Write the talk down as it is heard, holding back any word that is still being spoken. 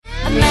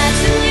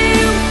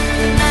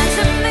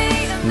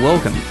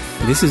Welcome.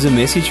 This is a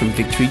message from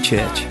Victory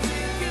Church.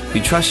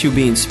 We trust you'll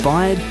be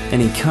inspired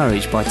and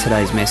encouraged by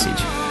today's message.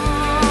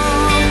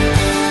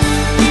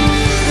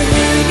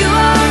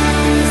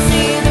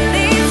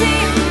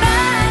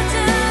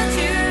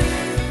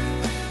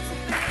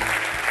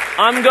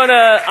 I'm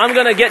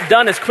gonna get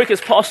done as quick as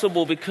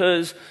possible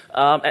because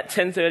at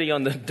 10:30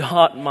 on the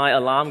dot my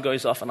alarm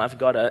goes off and I've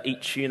got to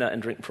eat tuna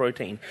and drink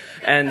protein.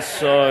 And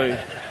so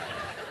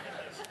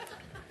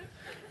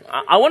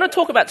I want to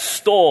talk about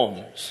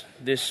storms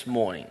this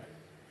morning.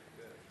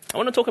 I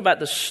want to talk about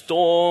the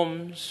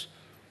storms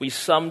we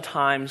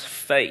sometimes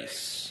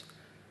face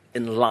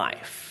in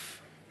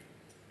life.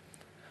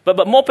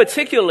 But more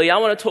particularly, I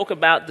want to talk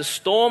about the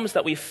storms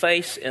that we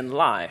face in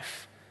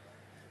life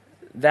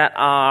that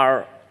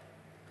are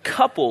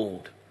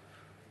coupled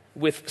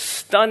with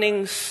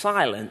stunning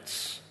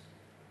silence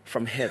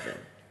from heaven.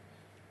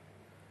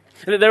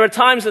 There are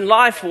times in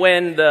life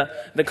when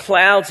the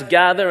clouds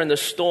gather and the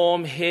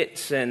storm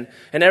hits and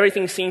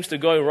everything seems to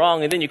go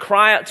wrong, and then you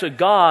cry out to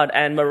God,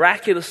 and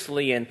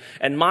miraculously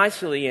and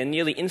mightily and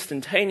nearly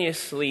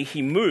instantaneously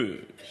He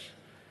moves.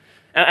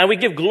 And we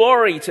give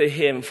glory to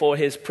Him for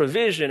His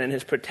provision and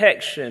His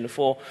protection,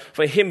 for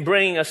Him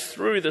bringing us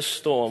through the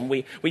storm.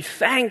 We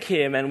thank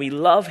Him and we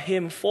love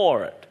Him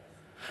for it.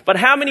 But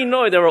how many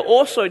know there are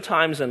also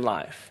times in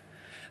life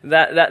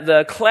that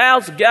the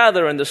clouds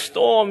gather and the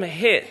storm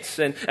hits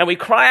and we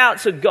cry out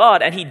to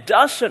God and He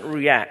doesn't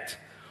react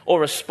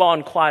or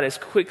respond quite as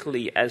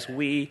quickly as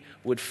we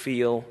would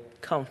feel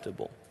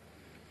comfortable?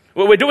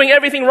 Well, we're doing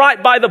everything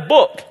right by the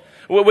book.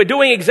 We're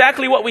doing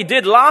exactly what we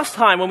did last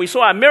time when we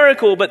saw our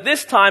miracle, but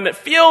this time it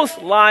feels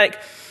like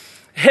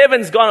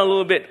heaven's gone a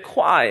little bit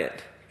quiet.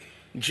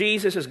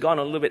 Jesus has gone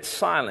a little bit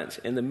silent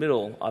in the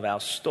middle of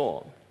our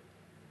storm.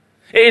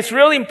 It's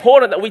really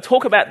important that we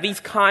talk about these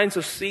kinds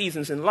of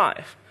seasons in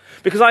life,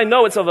 because I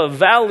know it's of a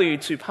value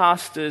to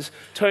Pastors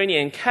Tony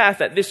and Kath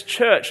that this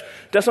church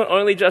doesn't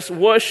only just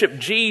worship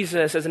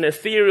Jesus as an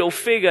ethereal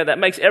figure that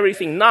makes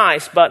everything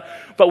nice, but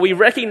we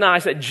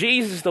recognize that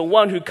Jesus is the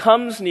one who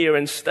comes near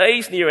and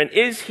stays near and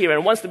is here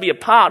and wants to be a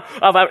part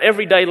of our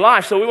everyday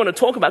life. So we want to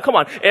talk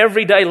about,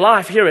 everyday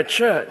life here at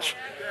church.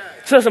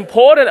 So it's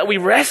important that we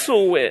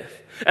wrestle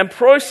with and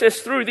process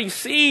through these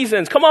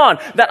seasons,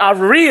 that are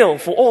real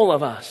for all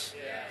of us.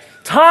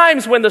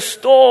 Times when the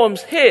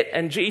storms hit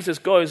and Jesus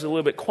goes a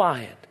little bit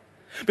quiet.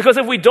 Because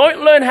if we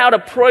don't learn how to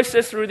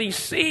process through these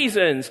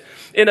seasons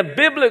in a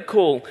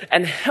biblical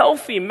and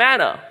healthy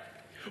manner,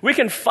 we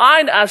can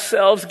find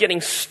ourselves getting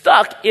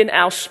stuck in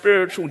our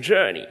spiritual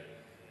journey.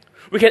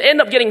 We can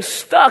end up getting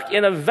stuck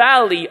in a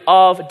valley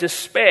of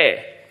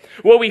despair,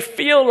 where we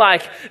feel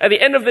like at the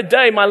end of the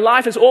day, my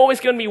life is always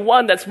going to be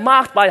one that's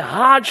marked by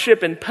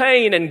hardship and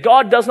pain, and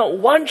God does not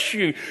want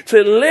you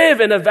to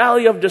live in a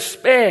valley of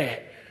despair.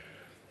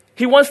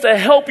 He wants to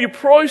help you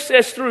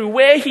process through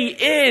where He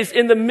is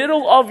in the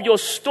middle of your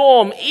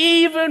storm,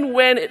 even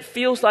when it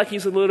feels like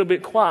He's a little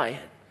bit quiet.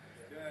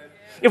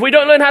 If we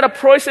don't learn how to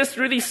process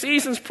through these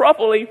seasons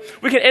properly,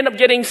 we can end up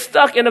getting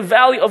stuck in a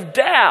valley of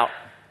doubt,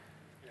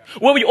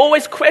 where we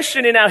always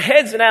question in our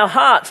heads and our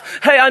hearts,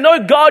 hey, I know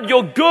God,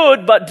 you're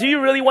good, but do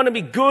you really want to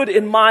be good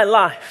in my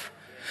life?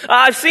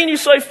 I've seen you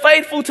so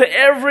faithful to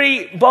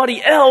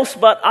everybody else,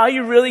 but are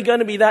you really going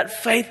to be that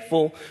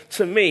faithful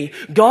to me?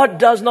 God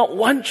does not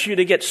want you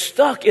to get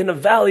stuck in a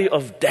valley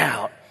of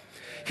doubt.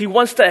 He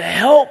wants to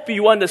help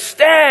you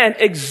understand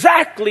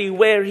exactly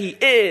where He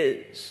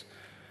is,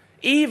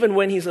 even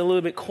when He's a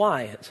little bit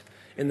quiet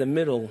in the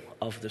middle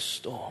of the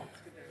storm.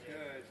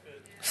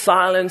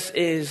 Silence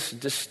is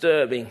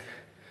disturbing.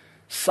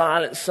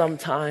 Silence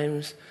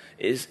sometimes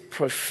is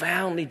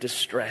profoundly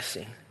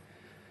distressing.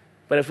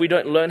 But if we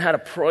don't learn how to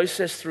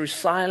process through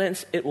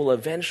silence, it will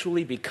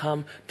eventually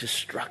become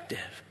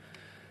destructive.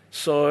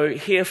 So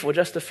here for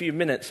just a few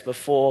minutes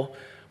before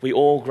we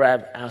all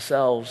grab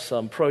ourselves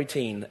some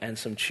protein and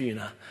some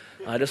tuna,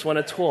 I just want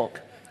to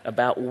talk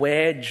about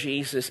where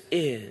Jesus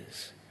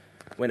is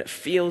when it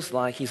feels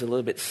like He's a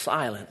little bit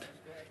silent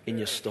in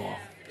your storm.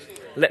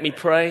 Let me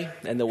pray,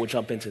 and then we'll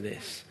jump into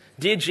this.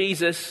 Dear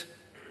Jesus,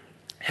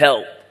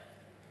 help.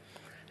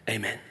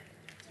 Amen.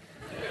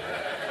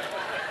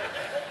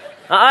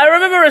 I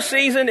remember a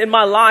season in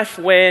my life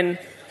when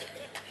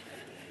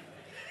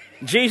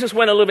Jesus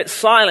went a little bit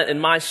silent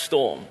in my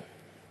storm.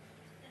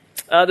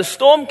 The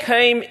storm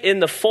came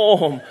in the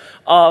form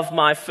of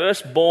my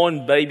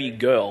firstborn baby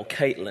girl,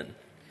 Caitlin.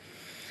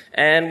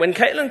 And when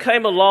Caitlin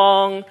came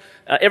along,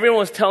 everyone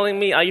was telling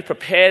me, are you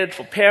prepared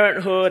for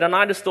parenthood? And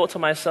I just thought to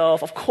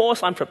myself, of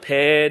course I'm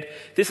prepared.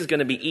 This is going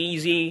to be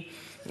easy.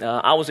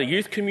 I was a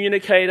youth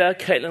communicator.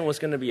 Caitlin was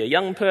going to be a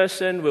young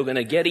person. We were going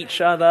to get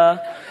each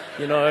other,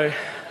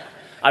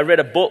 I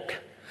read a book.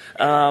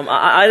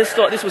 I just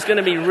thought this was going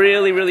to be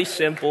really, really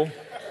simple.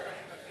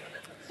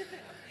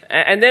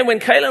 And then when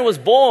Caitlin was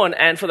born,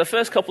 and for the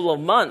first couple of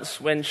months,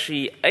 when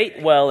she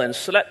ate well and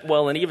slept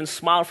well and even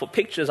smiled for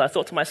pictures, I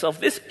thought to myself,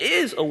 this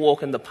is a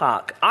walk in the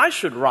park. I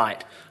should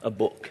write a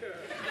book.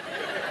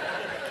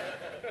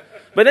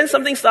 But then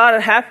something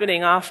started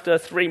happening after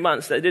 3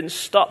 months that didn't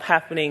stop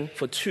happening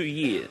for 2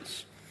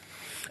 years.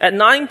 at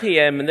 9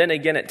 p.m. and then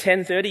again at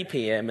 10:30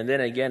 p.m. and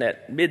then again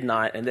at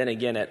midnight and then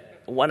again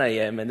at 1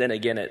 a.m. and then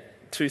again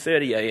at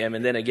 2:30 a.m.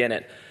 and then again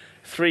at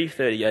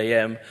 3:30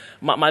 a.m.,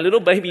 my little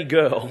baby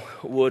girl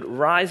would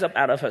rise up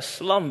out of her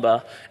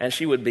slumber and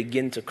she would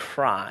begin to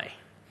cry.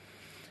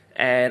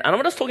 And I'm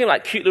not just talking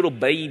about cute little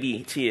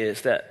baby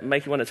tears that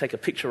make you want to take a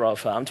picture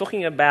of her. I'm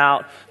talking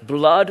about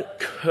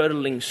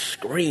blood-curdling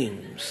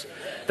screams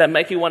that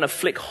make you want to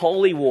flick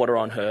holy water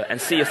on her and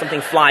see if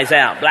something flies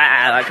out. Blah,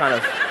 that kind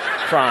of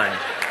crying.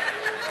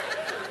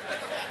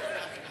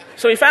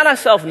 So we found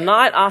ourselves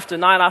night after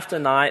night after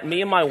night,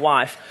 me and my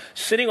wife,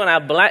 sitting on our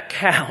black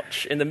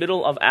couch in the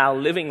middle of our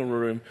living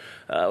room,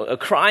 a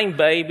crying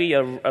baby,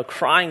 a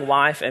crying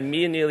wife, and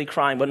me nearly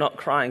crying, but not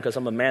crying because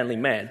I'm a manly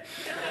man.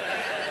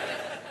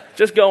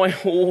 Just going,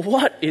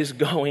 what is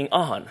going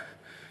on?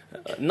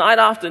 Night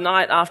after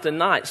night after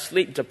night,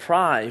 sleep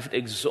deprived,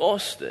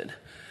 exhausted.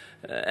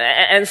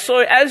 And so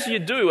as you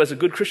do as a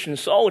good Christian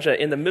soldier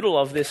in the middle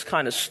of this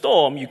kind of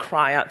storm, you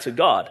cry out to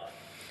God.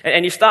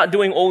 And you start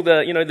doing all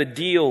the, the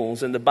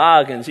deals and the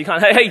bargains. You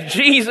kind of, hey,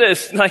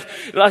 Jesus, like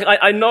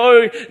I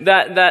know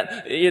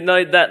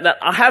that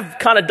I have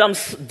kind of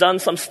done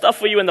some stuff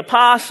for you in the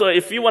past. So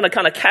if you want to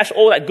kind of cash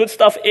all that good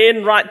stuff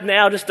in right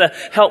now, just to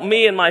help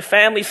me and my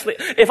family sleep.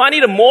 If I need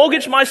to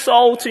mortgage my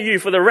soul to you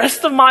for the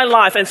rest of my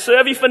life and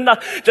serve you for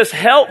nothing, just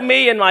help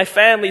me and my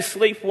family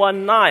sleep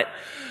one night.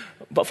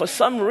 But for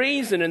some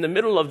reason, in the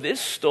middle of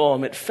this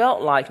storm, it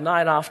felt like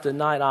night after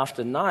night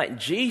after night,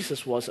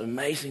 Jesus was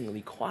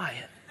amazingly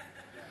quiet.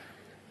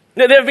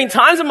 Now, there have been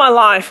times in my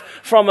life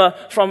from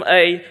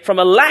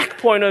a lack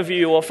point of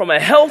view, or from a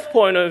health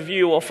point of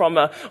view, or from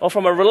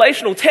a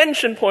relational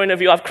tension point of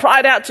view, I've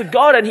cried out to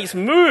God and He's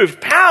moved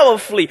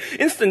powerfully,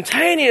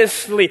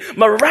 instantaneously,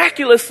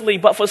 miraculously.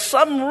 But for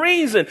some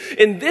reason,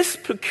 in this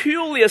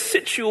peculiar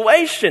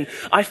situation,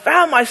 I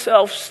found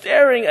myself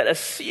staring at a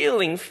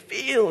ceiling,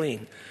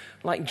 feeling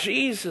like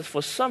Jesus,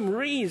 for some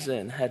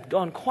reason, had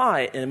gone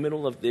quiet in the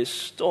middle of this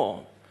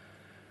storm.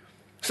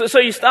 So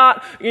you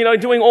start,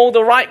 doing all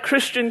the right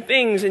Christian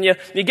things, and you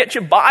get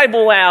your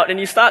Bible out and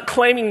you start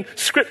claiming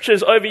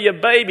scriptures over your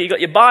baby. You got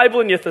your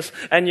Bible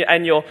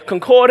and your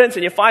concordance,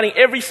 and you're finding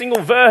every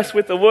single verse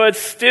with the words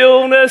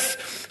stillness,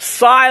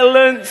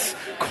 silence,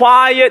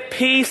 quiet,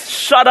 peace,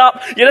 shut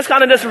up. You're just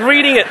kind of just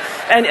reading it,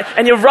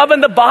 and you're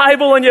rubbing the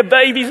Bible on your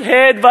baby's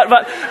head,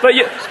 but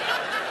you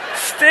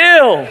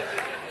still.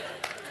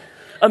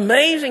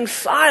 Amazing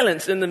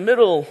silence in the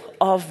middle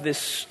of this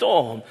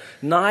storm,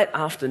 night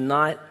after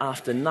night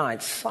after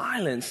night.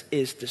 Silence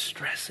is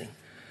distressing.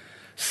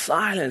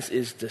 Silence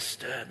is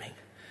disturbing.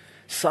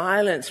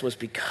 Silence was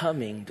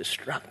becoming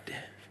destructive.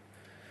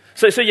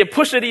 So you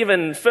push it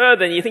even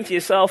further and you think to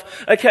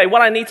yourself, okay,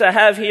 what I need to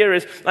have here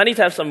is I need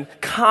to have some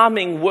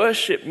calming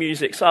worship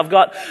music. So I've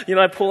got,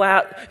 pull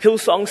out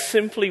Hillsong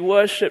Simply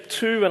Worship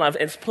 2 and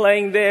it's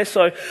playing there.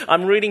 So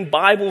I'm reading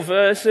Bible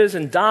verses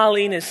and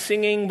Darlene is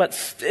singing, but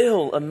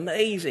still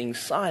amazing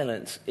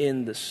silence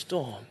in the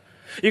storm.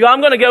 You go,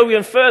 I'm going to go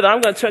even further.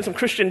 I'm going to turn some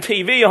Christian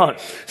TV on.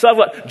 So I've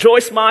got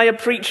Joyce Meyer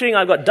preaching.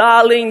 I've got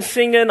Darlene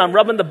singing. I'm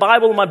rubbing the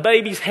Bible on my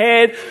baby's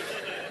head.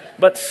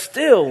 But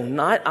still,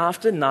 night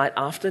after night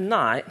after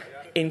night,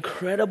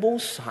 incredible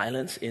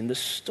silence in the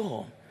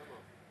storm.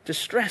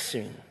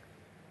 Distressing,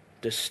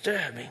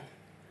 disturbing,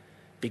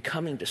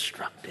 becoming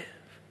destructive.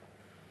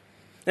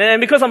 And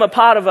because I'm a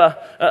part of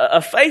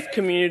a faith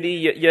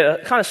community, you're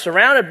kind of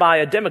surrounded by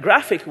a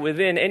demographic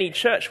within any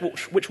church,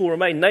 which will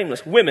remain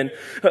nameless, women,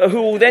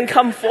 who will then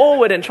come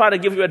forward and try to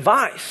give you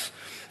advice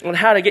on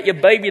how to get your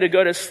baby to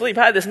go to sleep.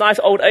 I had this nice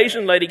old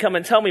Asian lady come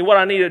and tell me what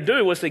I needed to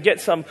do was to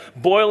get some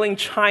boiling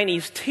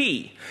Chinese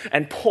tea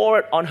and pour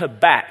it on her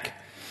back.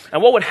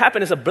 And what would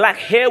happen is a black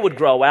hair would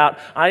grow out.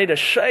 I need to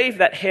shave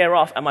that hair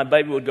off and my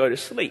baby would go to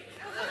sleep.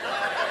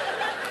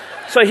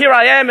 So here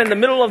I am in the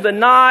middle of the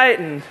night,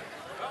 and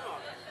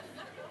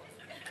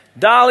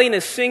Darlene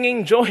is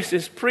singing, Joyce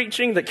is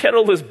preaching, the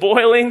kettle is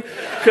boiling,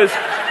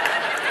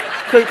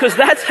 because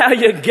that's how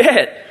you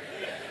get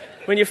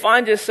when you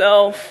find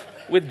yourself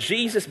with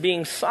Jesus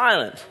being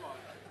silent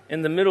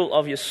in the middle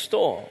of your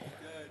storm.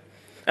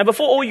 And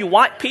before all you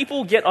white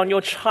people get on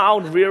your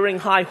child-rearing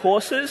high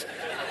horses,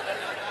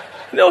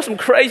 there were some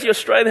crazy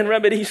Australian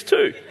remedies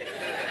too.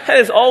 I had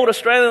this old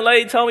Australian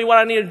lady tell me what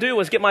I needed to do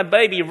was get my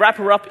baby, wrap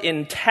her up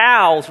in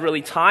towels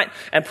really tight,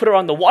 and put her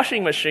on the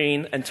washing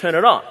machine and turn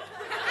it on.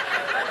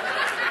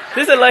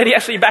 There's a lady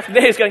actually back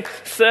there who's going,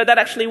 sir, that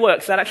actually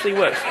works.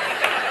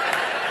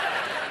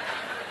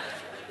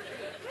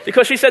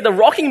 Because she said the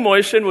rocking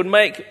motion would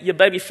make your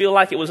baby feel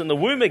like it was in the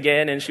womb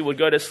again and she would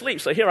go to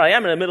sleep. So here I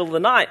am in the middle of the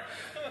night.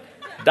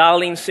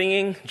 Darlene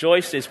singing,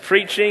 Joyce is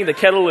preaching, the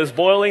kettle is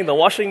boiling, the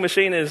washing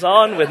machine is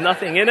on with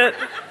nothing in it.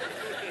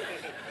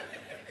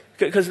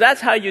 Because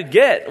that's how you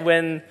get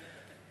when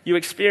you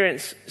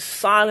experience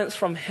silence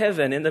from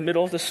heaven in the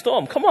middle of the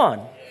storm. Come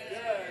on.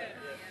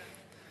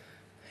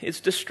 It's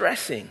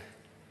distressing,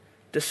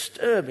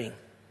 disturbing,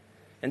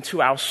 and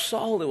to our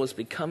soul it was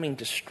becoming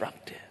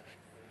destructive.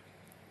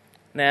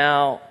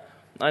 Now,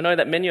 I know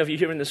that many of you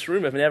here in this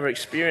room have never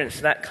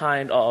experienced that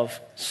kind of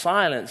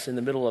silence in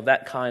the middle of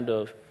that kind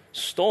of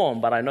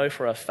storm, but I know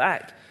for a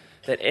fact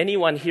that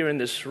anyone here in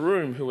this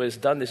room who has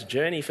done this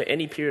journey for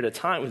any period of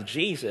time with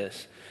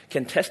Jesus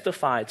can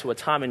testify to a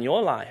time in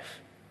your life,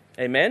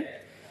 amen,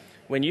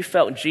 when you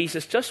felt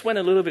Jesus just went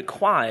a little bit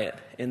quiet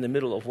in the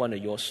middle of one of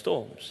your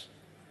storms.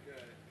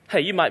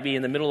 Hey, you might be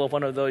in the middle of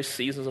one of those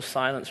seasons of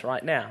silence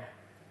right now.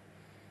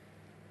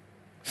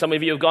 Some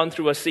of you have gone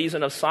through a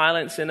season of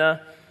silence in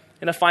a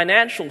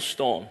financial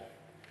storm.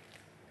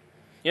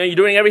 You know, you're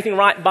doing everything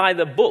right by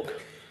the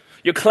book.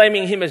 You're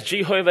claiming him as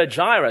Jehovah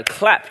Jireh,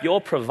 clap,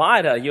 your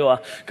provider. You're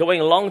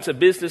going along to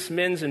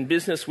businessmen's and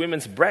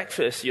businesswomen's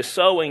breakfast. You're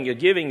sowing, you're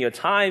giving, you're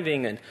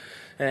tithing,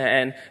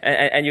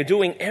 and you're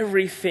doing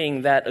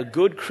everything that a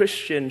good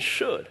Christian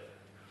should.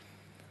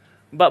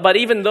 But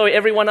even though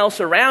everyone else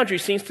around you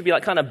seems to be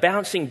like kind of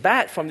bouncing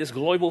back from this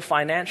global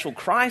financial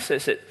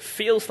crisis, it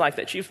feels like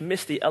that you've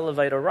missed the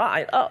elevator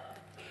ride up.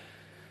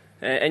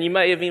 And you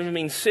may have even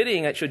been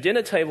sitting at your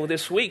dinner table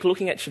this week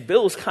looking at your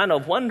bills, kind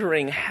of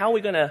wondering how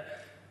we're going to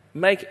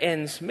make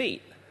ends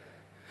meet.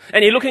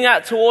 And you're looking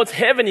out towards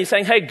heaven, you're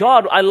saying, hey,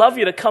 God, I love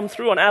you to come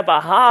through on our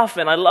behalf,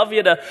 and I love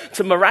you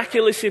to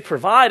miraculously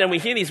provide. And we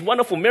hear these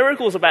wonderful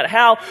miracles about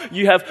how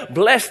you have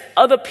blessed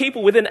other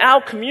people within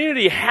our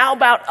community. How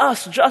about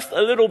us just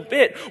a little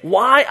bit?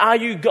 Why are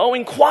you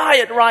going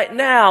quiet right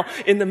now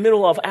in the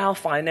middle of our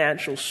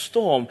financial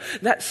storm?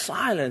 That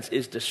silence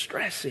is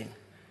distressing,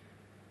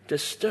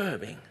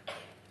 disturbing.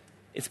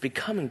 It's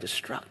becoming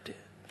destructive.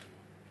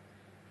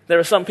 There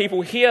are some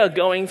people here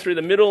going through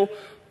the middle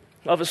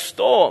of a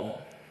storm,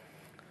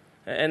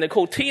 and they're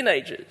called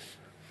teenagers.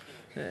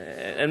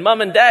 And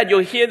mum and dad,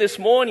 you're here this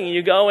morning,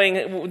 you're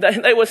going,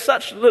 they were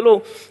such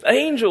little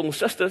angels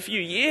just a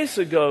few years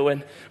ago,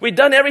 and we'd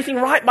done everything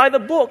right by the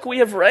book. We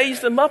have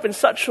raised them up in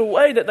such a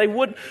way that they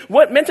weren't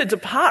meant to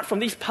depart from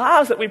these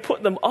paths that we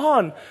put them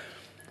on.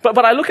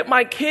 But I look at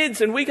my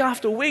kids, and week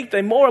after week,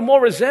 they more and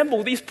more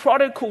resemble these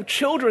prodigal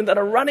children that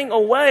are running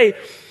away.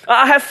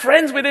 I have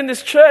friends within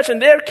this church,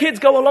 and their kids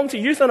go along to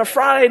youth on a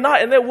Friday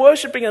night, and they're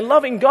worshiping and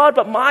loving God,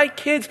 but my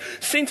kids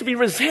seem to be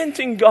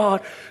resenting God.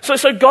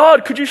 So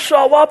God, could you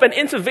show up and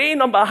intervene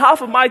on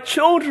behalf of my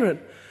children?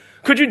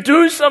 Could you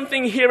do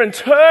something here and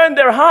turn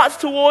their hearts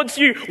towards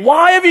you?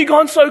 Why have you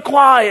gone so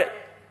quiet?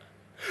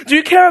 Do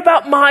you care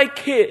about my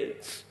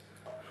kids?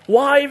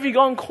 Why have you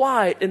gone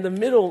quiet in the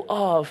middle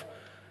of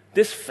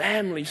this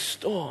family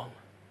storm?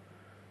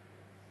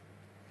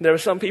 There are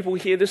some people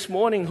here this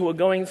morning who are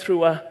going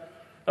through a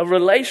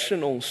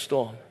relational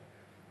storm.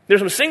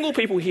 There's some single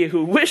people here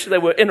who wish they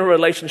were in a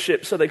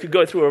relationship so they could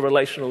go through a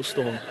relational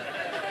storm.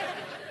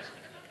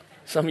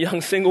 Some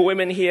young single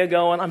women here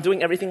going, I'm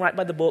doing everything right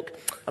by the book.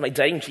 I'm like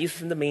dating Jesus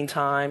in the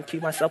meantime,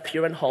 keep myself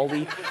pure and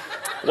holy,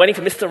 waiting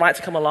for Mr. Right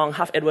to come along,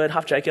 half Edward,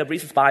 half Jacob,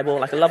 reads his Bible,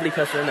 like a lovely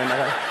person.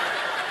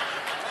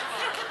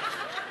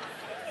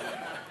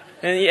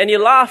 And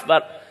you laugh,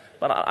 but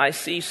I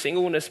see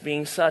singleness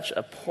being such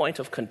a point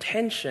of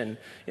contention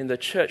in the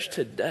church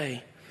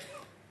today.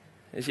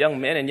 As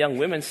young men and young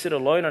women sit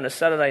alone on a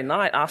Saturday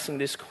night asking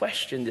this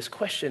question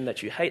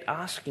that you hate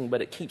asking,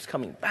 but it keeps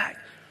coming back.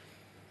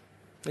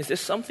 Is there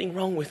something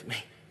wrong with me?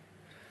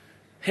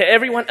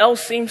 Everyone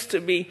else seems to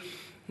be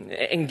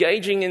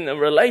engaging in a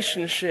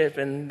relationship,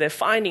 and they're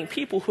finding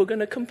people who are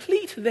going to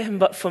complete them.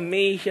 But for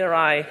me, here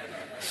I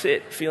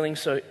sit feeling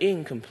so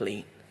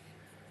incomplete.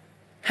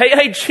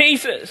 Hey,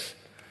 Jesus,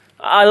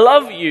 I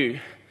love you,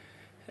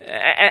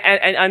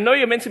 and I know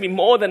you're meant to be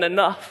more than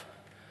enough,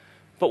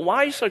 but why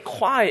are you so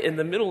quiet in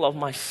the middle of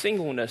my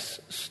singleness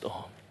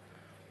storm?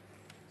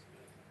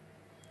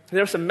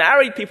 There are some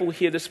married people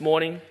here this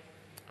morning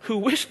who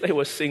wish they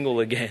were single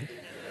again.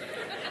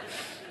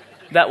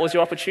 That was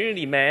your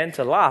opportunity, man,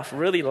 to laugh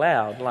really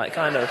loud, like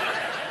kind of.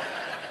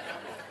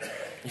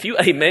 If you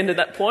amen at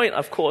that point,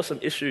 I've caused some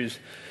issues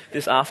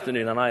this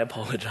afternoon, and I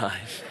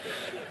apologize.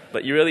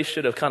 But you really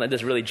should have kind of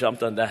just really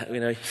jumped on that,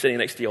 sitting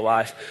next to your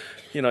wife.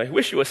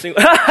 Wish you were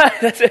single.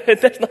 That's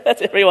it.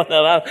 That's everyone.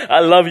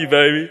 I love you,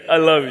 baby. I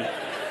love you.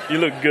 You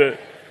look good.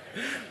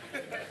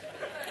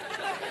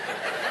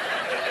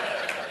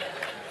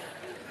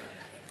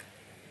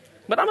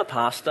 But I'm a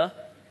pastor,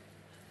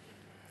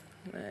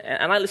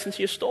 and I listen to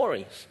your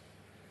stories.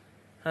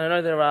 And I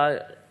know there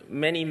are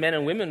many men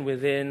and women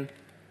within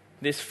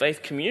this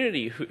faith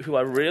community who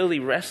are really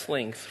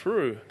wrestling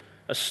through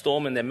a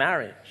storm in their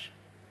marriage.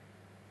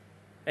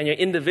 And you're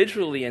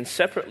individually and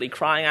separately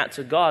crying out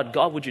to God,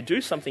 God, would you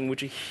do something?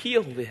 Would you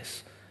heal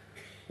this?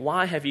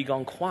 Why have you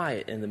gone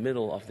quiet in the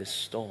middle of this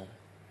storm?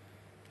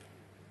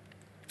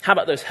 How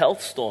about those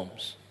health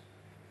storms?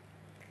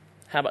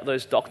 How about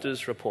those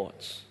doctor's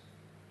reports?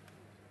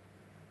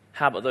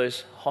 How about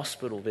those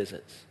hospital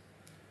visits?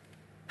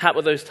 How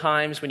about those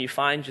times when you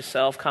find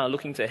yourself kind of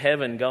looking to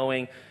heaven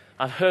going,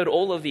 I've heard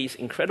all of these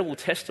incredible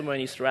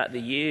testimonies throughout the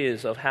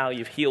years of how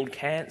you've healed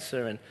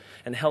cancer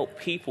and helped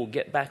people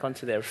get back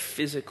onto their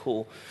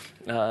physical,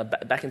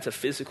 back into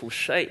physical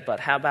shape. But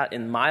how about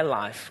in my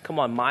life? Come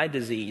on, my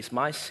disease,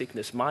 my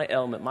sickness, my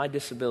ailment, my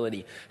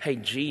disability. Hey,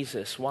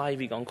 Jesus, why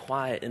have you gone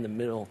quiet in the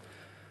middle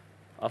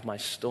of my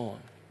storm?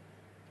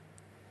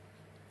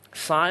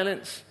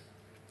 Silence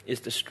is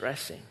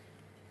distressing.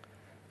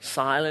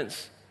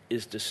 Silence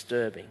is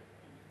disturbing.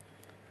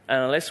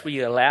 And unless we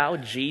allow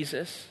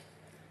Jesus,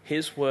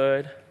 His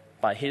word,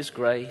 by His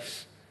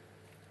grace,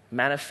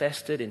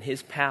 manifested in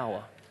His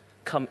power,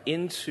 come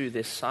into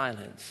this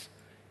silence,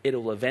 it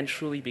will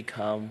eventually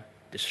become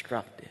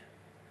destructive.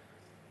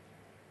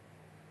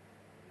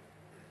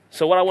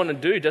 So what I want to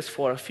do just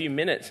for a few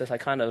minutes as I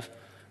kind of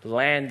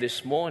land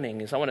this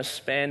morning is I want to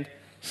spend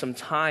some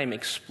time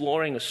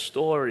exploring a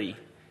story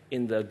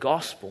in the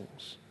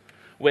Gospels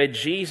where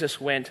Jesus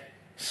went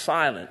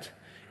silent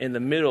in the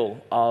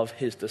middle of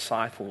His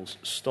disciples'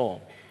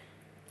 storm.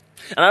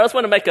 And I just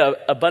want to make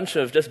a bunch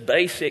of just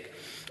basic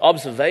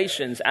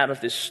observations out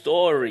of this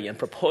story and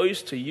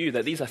propose to you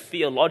that these are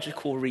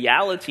theological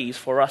realities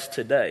for us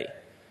today.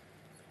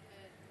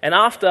 And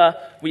after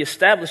we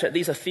establish that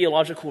these are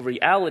theological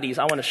realities,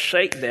 I want to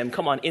shape them,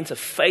 into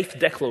faith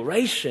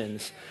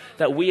declarations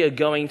that we are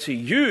going to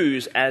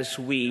use as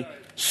we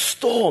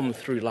storm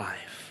through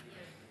life.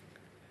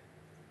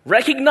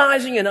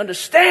 Recognizing and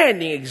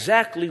understanding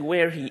exactly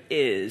where He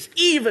is,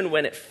 even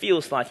when it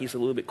feels like He's a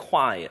little bit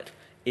quiet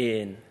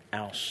in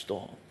our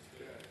storm.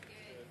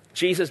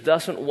 Jesus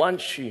doesn't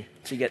want you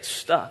to get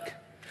stuck.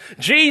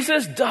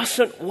 Jesus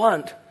doesn't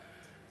want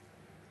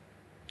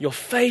your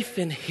faith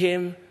in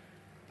Him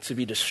to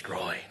be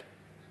destroyed.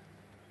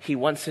 He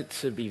wants it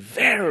to be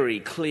very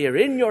clear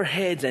in your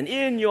heads and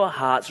in your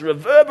hearts,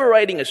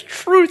 reverberating as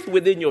truth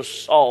within your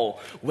soul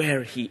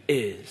where He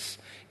is,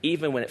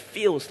 even when it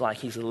feels like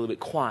He's a little bit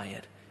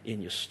quiet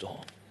in your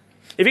storm.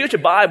 If you got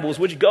your Bibles,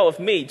 would you go with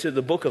me to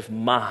the book of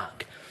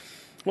Mark?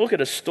 Look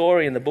at a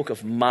story in the book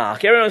of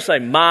Mark. Everyone say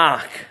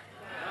Mark.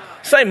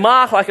 Say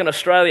Mark like an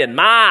Australian.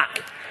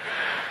 Mark.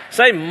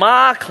 Say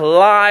Mark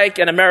like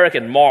an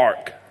American.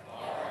 Mark.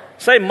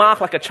 Say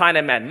Mark like a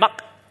Chinaman.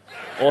 Mark.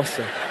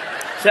 Awesome.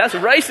 So that's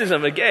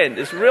racism again.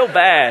 It's real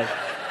bad.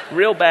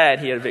 Real bad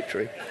here at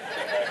Victory.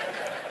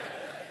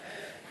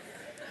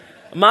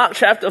 Mark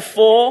chapter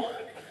 4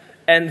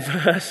 and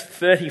verse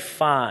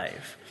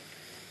 35.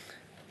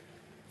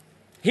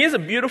 Here's a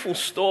beautiful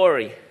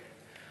story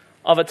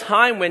of a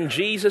time when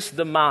Jesus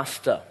the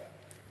Master,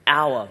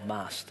 our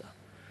Master,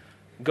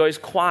 goes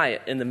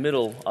quiet in the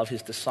middle of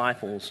His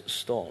disciples'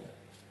 storm.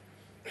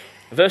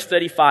 Verse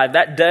 35,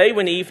 that day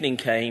when evening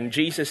came,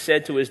 Jesus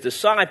said to His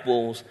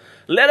disciples,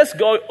 "Let us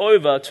go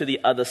over to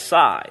the other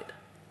side."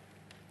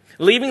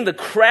 Leaving the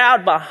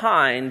crowd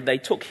behind, they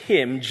took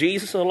Him,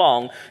 Jesus,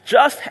 along,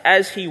 just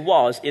as He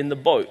was in the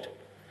boat.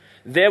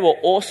 There were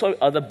also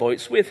other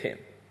boats with Him.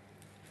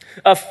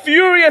 A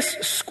furious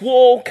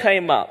squall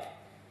came up.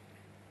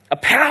 A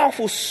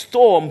powerful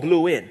storm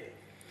blew in,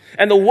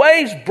 and the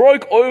waves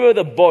broke over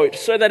the boat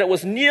so that it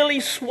was nearly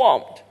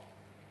swamped.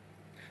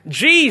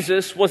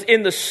 Jesus was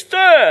in the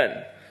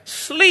stern,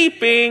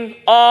 sleeping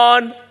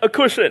on a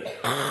cushion.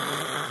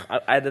 I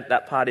added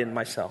that part in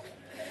myself.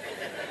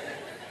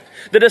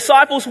 The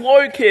disciples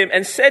woke Him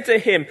and said to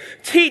Him,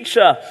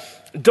 "Teacher,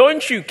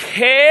 don't you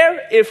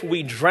care if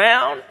we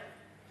drown?"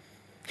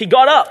 He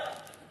got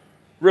up,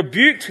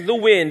 rebuked the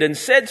wind, and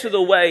said to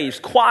the waves,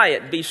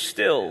 "Quiet, be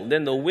still."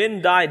 Then the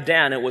wind died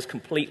down and it was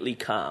completely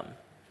calm.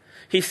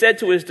 He said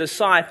to His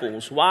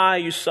disciples, "Why are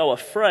you so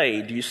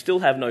afraid? Do you still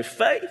have no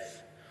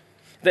faith?"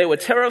 They were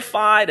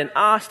terrified and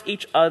asked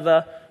each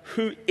other,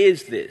 "Who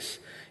is this?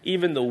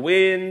 Even the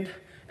wind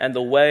and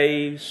the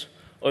waves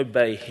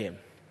obey Him."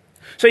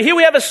 So here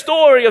we have a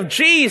story of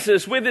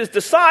Jesus with His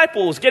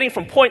disciples getting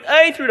from point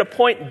A through to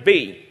point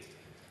B.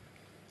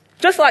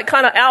 Just like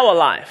kind of our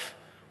life.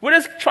 We're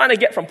just trying to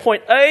get from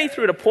point A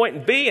through to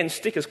point B and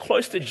stick as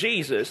close to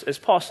Jesus as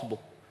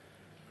possible.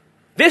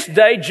 This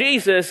day,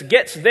 Jesus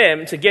gets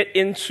them to get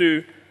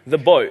into the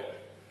boat.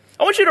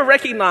 I want you to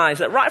recognize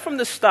that right from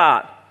the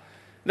start,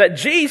 that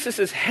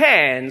Jesus'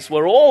 hands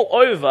were all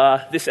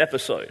over this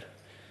episode.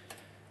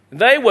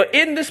 They were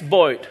in this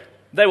boat.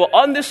 They were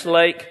on this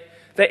lake.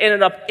 They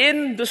ended up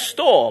in the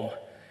storm.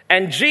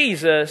 And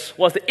Jesus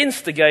was the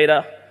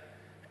instigator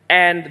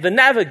and the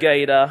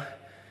navigator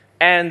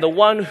and the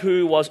one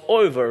who was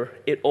over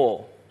it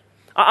all.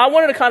 I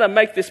wanted to kind of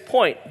make this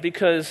point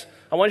because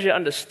I want you to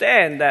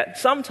understand that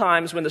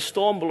sometimes when the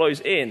storm blows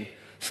in,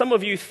 some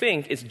of you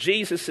think it's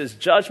Jesus'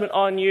 judgment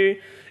on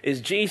you. Is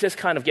Jesus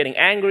kind of getting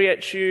angry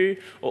at you?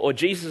 Or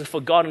Jesus has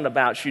forgotten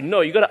about you? No,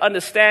 you've got to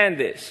understand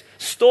this.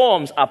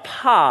 Storms are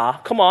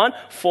par,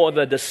 for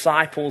the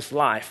disciples'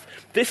 life.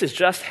 This is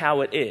just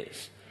how it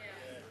is.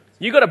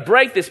 You've got to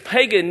break this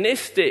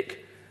paganistic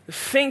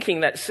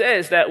thinking that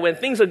says that when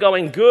things are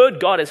going good,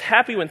 God is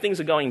happy. When things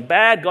are going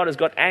bad, God has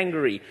got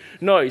angry.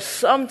 No,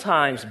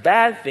 sometimes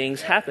bad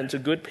things happen to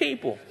good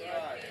people.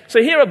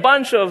 So here a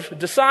bunch of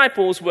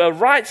disciples were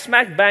right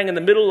smack bang in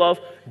the middle of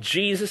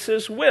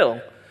Jesus'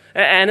 will.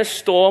 and a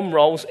storm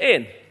rolls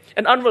in.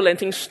 An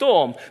unrelenting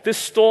storm. This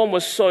storm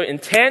was so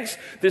intense.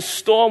 This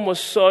storm was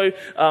so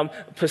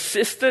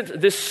persistent.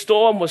 This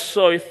storm was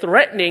so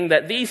threatening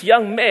that these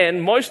young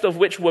men, most of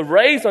which were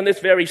raised on this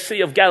very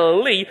Sea of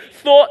Galilee,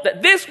 thought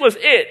that this was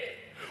it.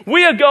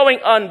 We are going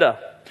under.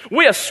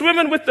 We are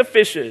swimming with the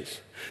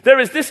fishes.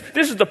 This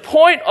is the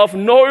point of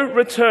no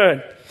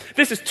return.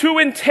 This is too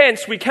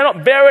intense. We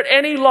cannot bear it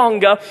any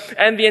longer.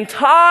 And the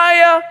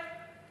entire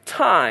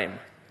time,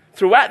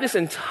 throughout this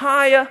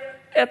entire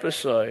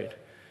episode,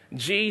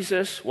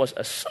 Jesus was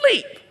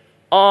asleep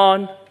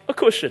on a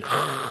cushion.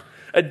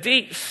 A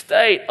deep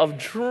state of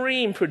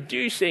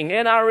dream-producing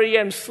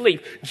NREM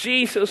sleep.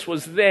 Jesus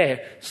was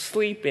there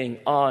sleeping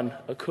on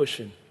a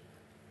cushion.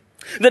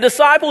 The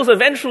disciples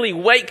eventually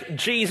wake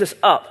Jesus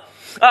up.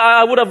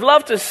 I would have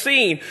loved to have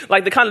seen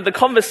like the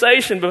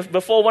conversation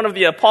before one of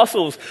the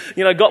apostles,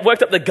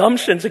 worked up the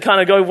gumption to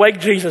kind of go wake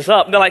Jesus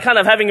up. They're like kind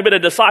of having a bit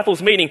of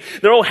disciples meeting.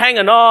 They're all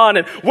hanging on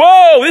and,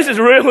 whoa, this is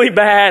really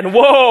bad.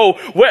 Whoa,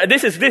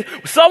 this.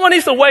 Someone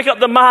needs to wake up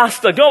the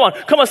master. Go on,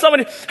 come on,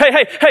 somebody.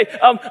 Hey,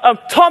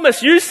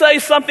 Thomas, you say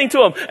something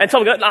to him. And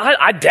Thomas goes,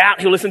 I doubt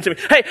he'll listen to me.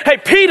 Hey,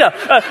 Peter,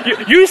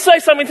 you say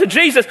something to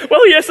Jesus.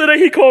 Well, yesterday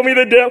he called me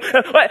the devil.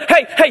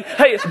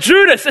 Hey,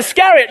 Judas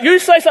Iscariot, you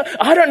say something.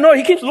 I don't know.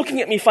 He keeps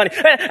looking at me funny.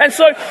 And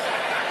so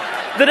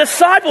the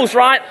disciples,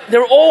 right,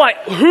 they're all like,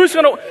 who's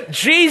going to...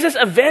 Jesus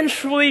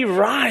eventually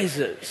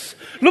rises,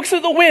 looks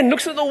at the wind,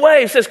 looks at the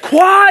waves, says,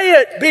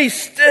 quiet, be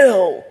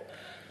still.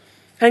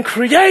 And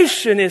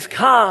creation is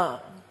calm.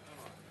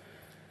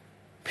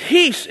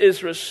 Peace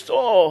is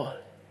restored.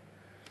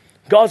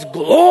 God's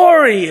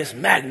glory is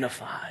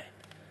magnified.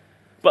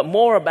 But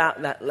more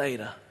about that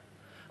later.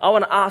 I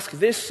want to ask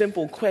this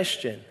simple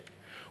question.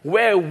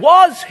 Where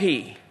was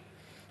he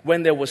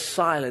when there was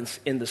silence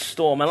in the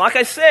storm? And like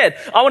I said,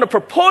 I want to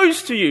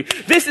propose to you,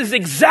 this is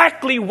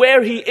exactly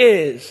where he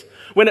is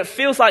when it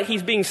feels like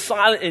he's being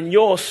silent in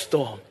your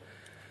storm.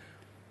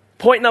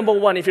 Point number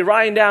one, if you're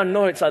writing down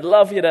notes, I'd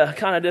love you to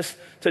kind of just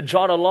to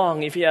jot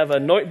along. If you have a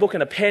notebook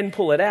and a pen,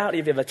 pull it out.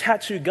 If you have a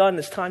tattoo gun,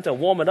 it's time to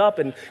warm it up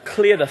and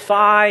clear the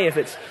thigh.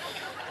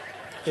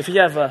 If you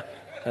have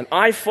an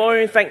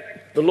iPhone, thank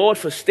the Lord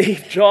for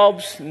Steve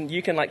Jobs, and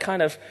you can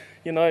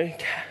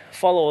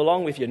follow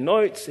along with your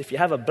notes. If you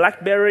have a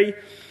BlackBerry,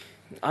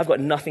 I've got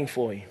nothing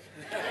for you.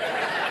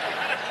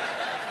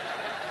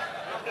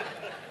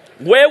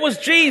 Where was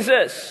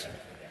Jesus?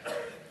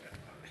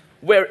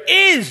 Where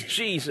is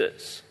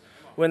Jesus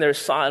when there's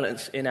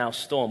silence in our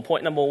storm?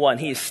 Point number one,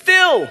 he is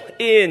still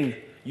in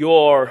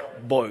your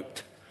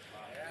boat.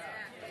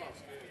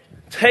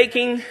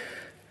 Taking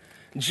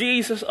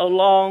Jesus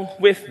along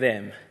with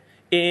them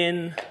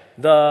in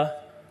the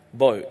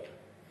boat.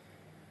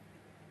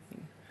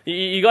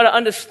 You got to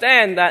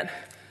understand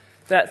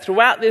that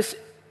throughout this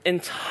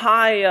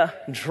entire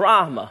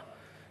drama,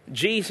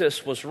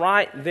 Jesus was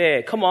right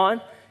there. Come on,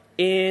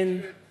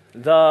 in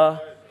the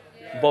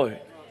boat.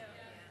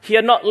 He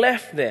had not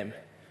left them.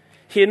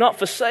 He had not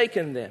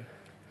forsaken them.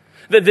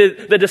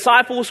 The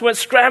disciples went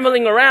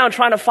scrambling around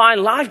trying to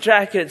find life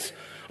jackets,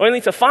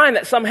 only to find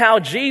that somehow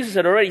Jesus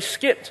had already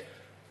skipped.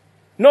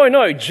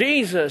 No,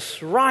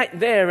 Jesus right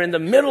there in the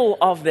middle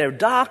of their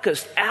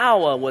darkest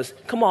hour was,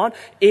 come on,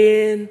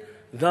 in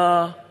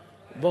the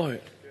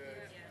boat.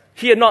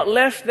 He had not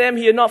left them.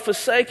 He had not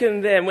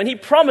forsaken them. When he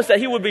promised that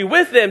he would be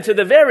with them to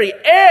the very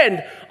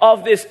end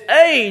of this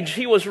age,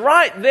 he was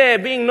right there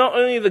being not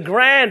only the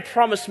grand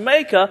promise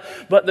maker,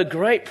 but the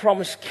great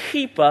promise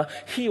keeper.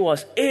 He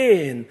was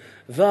in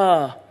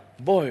the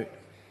boat.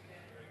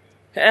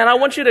 And I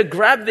want you to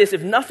grab this,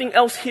 if nothing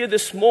else here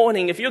this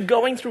morning, if you're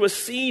going through a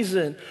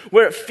season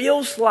where it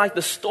feels like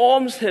the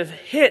storms have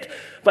hit,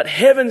 but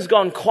heaven's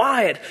gone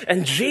quiet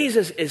and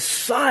Jesus is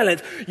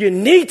silent, you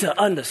need to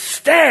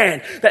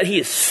understand that he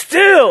is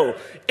still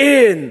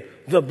in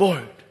the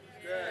boat.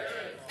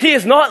 He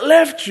has not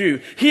left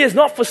you. He has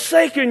not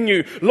forsaken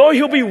you. Lord,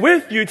 he'll be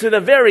with you to the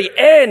very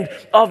end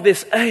of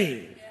this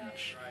age.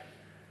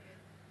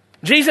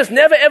 Jesus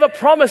never ever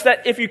promised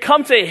that if you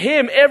come to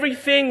him,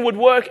 everything would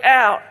work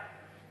out.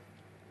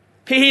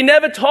 He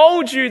never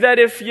told you that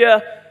if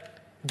you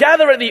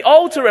gather at the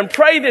altar and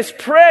pray this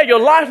prayer, your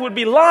life would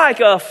be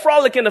like a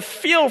frolic in a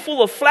field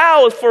full of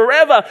flowers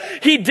forever.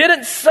 He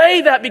didn't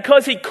say that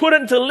because he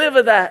couldn't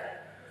deliver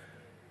that.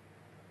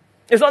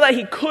 It's not that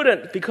he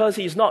couldn't because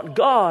he's not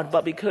God,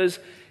 but because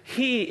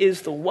he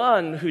is the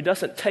one who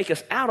doesn't take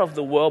us out of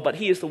the world, but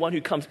he is the one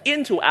who comes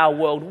into our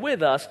world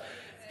with us.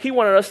 He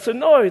wanted us to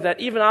know that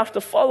even after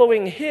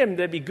following him,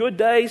 there'd be good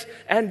days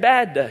and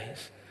bad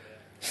days.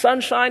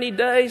 Sunshiny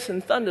days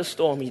and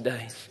thunderstormy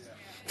days.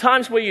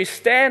 Times where you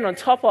stand on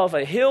top of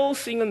a hill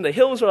singing the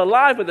hills are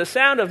alive with the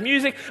sound of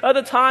music.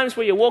 Other times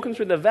where you're walking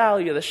through the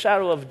valley of the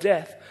shadow of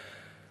death.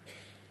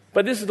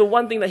 But this is the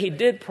one thing that he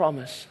did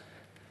promise.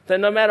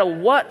 That no matter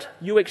what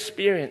you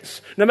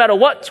experience, no matter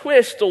what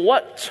twist or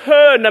what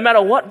turn, no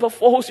matter what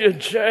befalls your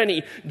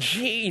journey,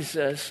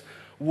 Jesus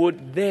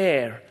would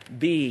there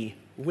be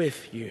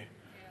with you.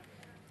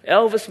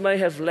 Elvis may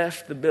have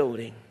left the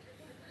building,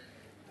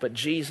 but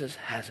Jesus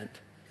hasn't.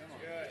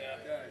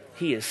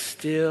 He is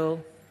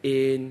still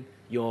in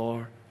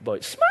your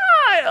boat.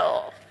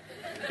 Smile!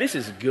 This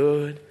is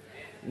good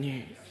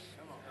news.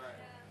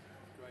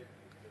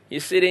 You're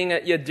sitting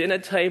at your dinner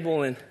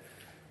table and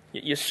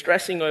you're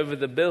stressing over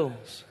the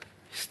bills.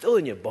 You're still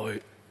in your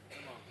boat.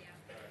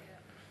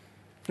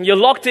 You're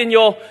locked in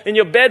your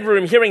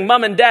bedroom hearing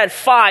mum and dad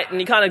fight,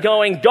 and you're kind of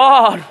going,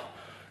 God,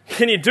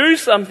 can you do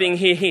something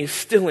here? He is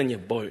still in your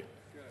boat.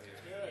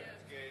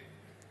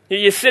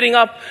 You're sitting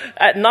up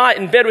at night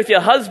in bed with your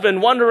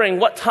husband wondering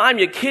what time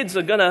your kids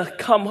are going to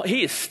come.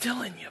 He is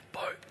still in your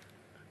boat.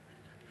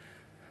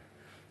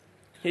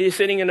 You're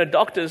sitting in a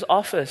doctor's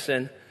office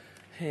and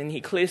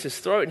he clears his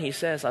throat and he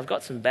says, I've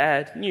got some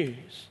bad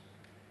news.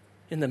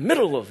 In the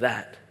middle of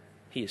that,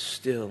 he is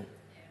still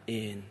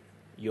in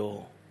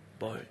your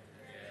boat.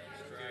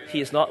 He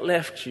has not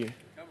left you.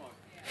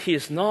 He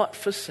has not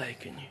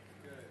forsaken you.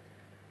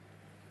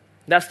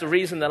 That's the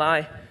reason that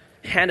I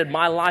handed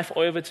my life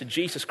over to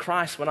Jesus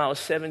Christ when I was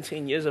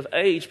 17 years of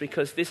age,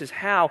 because this is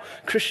how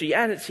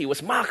Christianity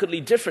was markedly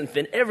different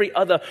than every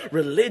other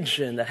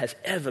religion that has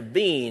ever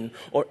been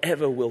or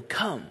ever will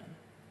come.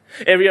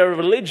 Every other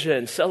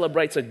religion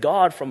celebrates a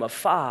God from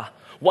afar,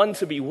 one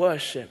to be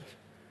worshipped,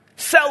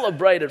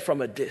 celebrated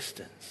from a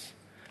distance.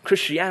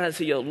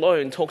 Christianity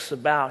alone talks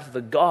about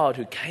the God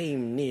who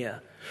came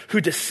near,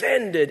 who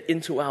descended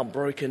into our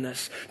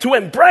brokenness, to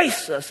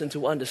embrace us and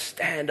to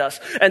understand us,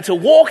 and to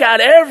walk out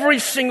every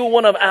single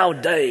one of our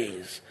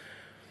days,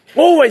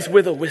 always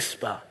with a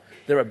whisper,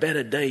 there are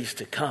better days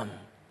to come.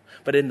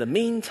 But in the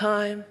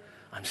meantime,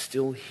 I'm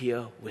still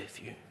here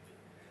with you.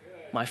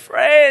 My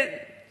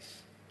friends,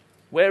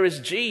 where is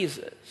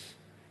Jesus?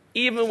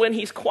 Even when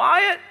he's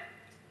quiet,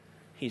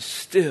 he's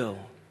still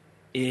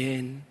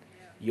in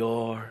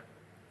your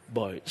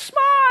boat.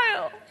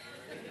 Smile!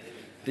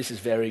 This is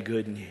very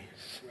good news.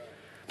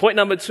 Point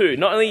number 2,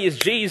 not only is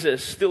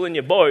Jesus still in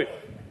your boat,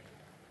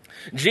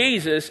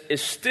 Jesus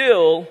is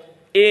still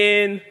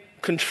in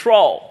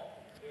control.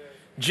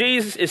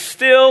 Jesus is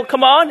still,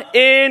 come on,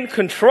 in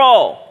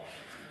control.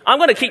 I'm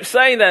going to keep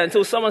saying that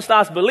until someone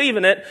starts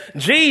believing it.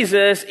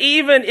 Jesus,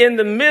 even in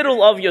the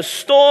middle of your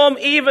storm,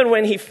 even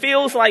when he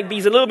feels like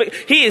he's a little bit,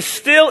 he is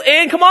still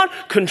in, come on,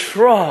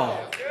 control.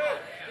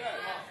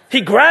 He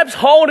grabs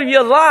hold of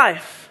your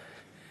life.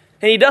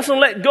 And he doesn't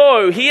let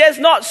go. He has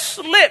not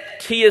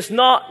slipped. He has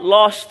not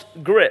lost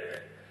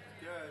grip.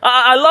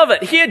 I love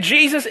it. Here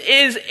Jesus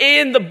is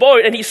in the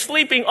boat and he's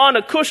sleeping on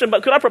a cushion.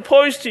 But could I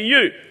propose to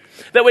you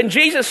that when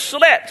Jesus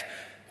slept,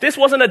 this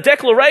wasn't a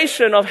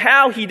declaration of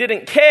how he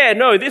didn't care.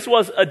 No, this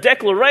was a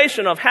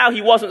declaration of how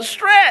he wasn't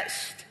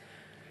stressed.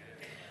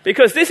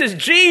 Because this is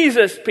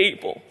Jesus,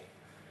 people.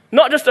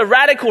 Not just a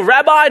radical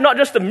rabbi, not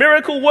just a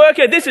miracle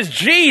worker. This is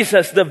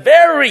Jesus, the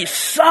very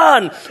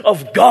Son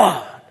of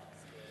God.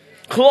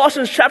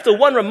 Colossians chapter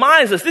 1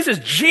 reminds us this is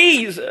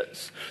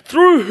Jesus,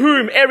 through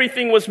whom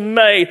everything was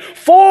made,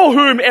 for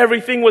whom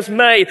everything was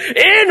made,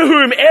 in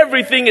whom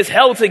everything is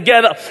held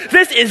together.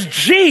 This is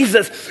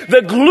Jesus,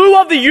 the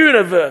glue of the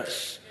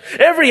universe.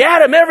 Every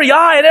atom, every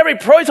ion, every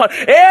proton,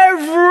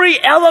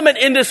 every element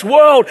in this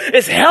world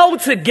is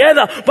held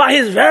together by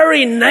his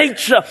very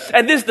nature.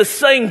 And this is the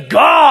same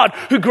God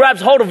who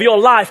grabs hold of your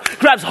life,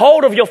 grabs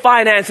hold of your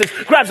finances,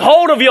 grabs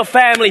hold of your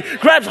family,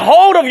 grabs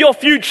hold of your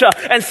future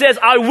and says,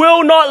 I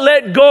will not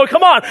let go.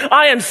 Come on,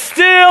 I am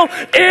still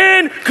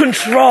in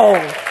control.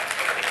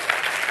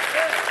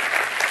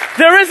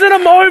 There isn't a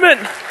moment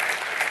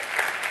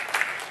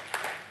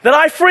that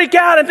I freak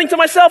out and think to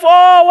myself,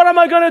 oh, what am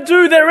I going to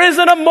do? There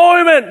isn't a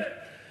moment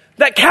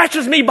that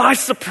catches me by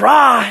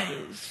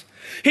surprise.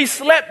 He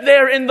slept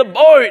there in the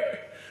boat,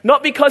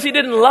 not because he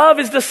didn't love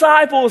his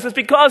disciples, it's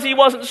because he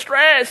wasn't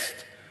stressed.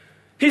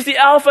 He's the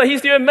Alpha,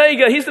 he's the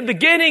Omega, he's the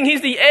beginning,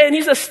 he's the end,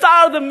 he's the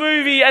start of the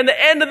movie and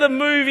the end of the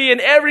movie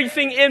and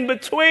everything in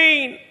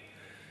between.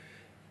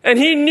 And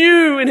he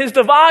knew in his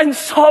divine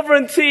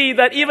sovereignty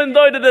that even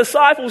though the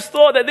disciples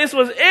thought that this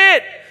was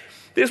it,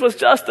 this was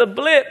just a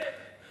blip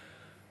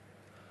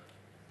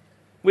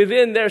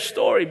within their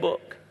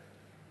storybook.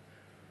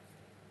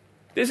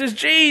 This is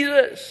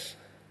Jesus.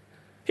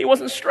 He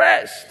wasn't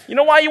stressed. You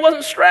know why he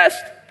wasn't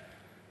stressed?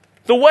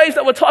 The waves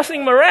that were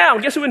tossing him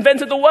around, guess who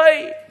invented the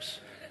waves?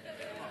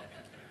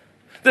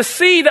 The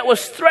sea that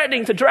was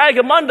threatening to drag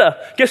him under,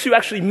 guess who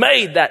actually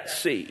made that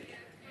sea?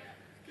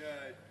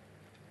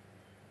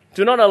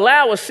 Do not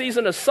allow a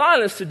season of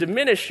silence to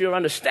diminish your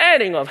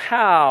understanding of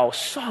how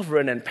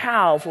sovereign and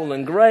powerful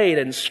and great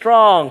and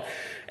strong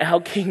our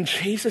King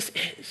Jesus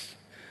is.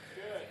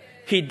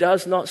 He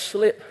does not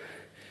slip.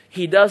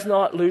 He does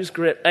not lose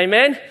grip.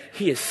 Amen?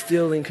 He is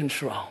still in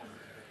control.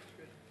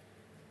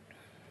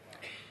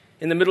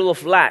 In the middle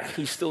of lack,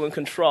 he's still in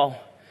control.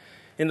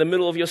 In the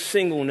middle of your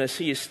singleness,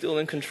 he is still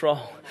in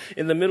control.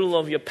 In the middle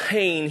of your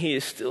pain, he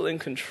is still in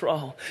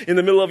control. In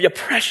the middle of your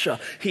pressure,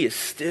 he is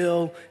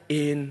still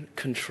in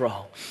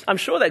control. I'm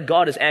sure that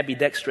God is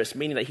ambidextrous,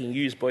 meaning that he can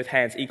use both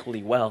hands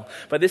equally well.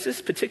 But this is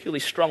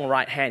particularly strong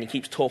right hand he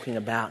keeps talking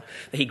about,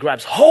 that he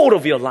grabs hold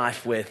of your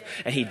life with,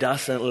 and he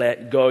doesn't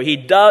let go. He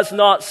does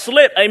not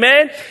slip,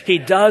 amen? He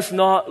does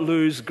not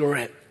lose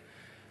grip.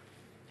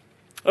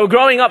 Well,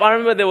 growing up, I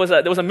remember there was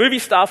a movie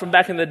star from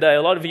back in the day.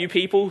 A lot of you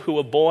people who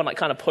were born like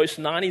kind of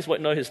post-90s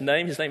won't know his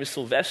name. His name is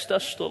Sylvester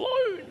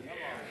Stallone.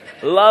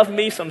 Love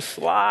me some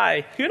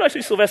Sly. Who knows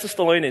who Sylvester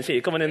Stallone is here?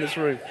 Come on in this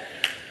room.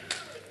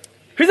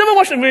 Who's ever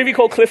watched a movie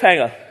called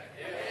Cliffhanger?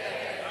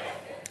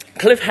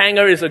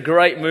 Cliffhanger is a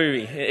great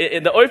movie.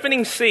 The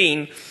opening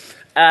scene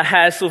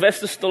has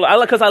Sylvester Stallone.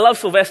 Because I love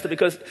Sylvester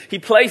because he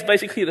plays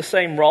basically the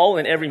same role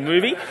in every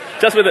movie,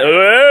 just with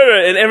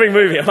in every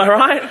movie. Am I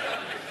right?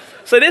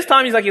 So this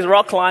time he's like his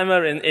rock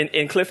climber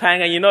in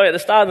Cliffhanger. You know at the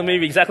start of the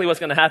movie exactly what's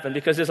going to happen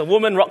because there's a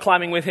woman rock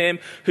climbing with him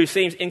who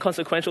seems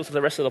inconsequential to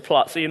the rest of the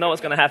plot. So you know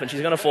what's going to happen. She's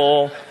going to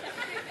fall.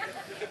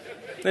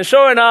 And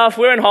sure enough,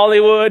 we're in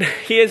Hollywood.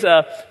 Here's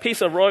a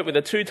piece of rope with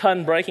a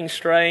 2-ton breaking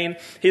strain.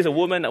 Here's a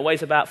woman that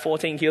weighs about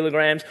 14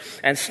 kilograms.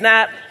 And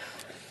snap,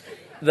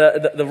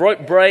 the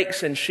rope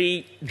breaks and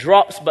she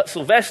drops, but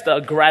Sylvester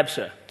grabs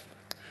her.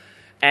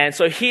 And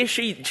so here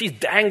she's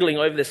dangling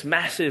over this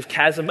massive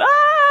chasm.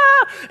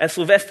 And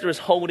Sylvester is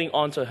holding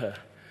onto her.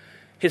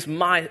 His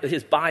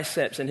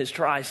biceps and his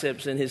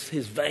triceps and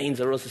his veins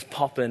are all just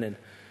popping.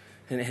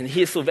 And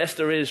here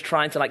Sylvester is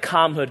trying to like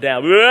calm her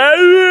down.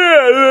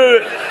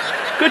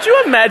 Could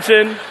you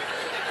imagine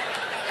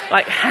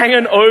like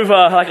hanging over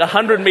like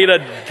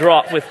 100-meter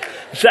drop with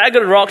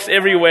jagged rocks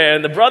everywhere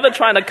and the brother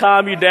trying to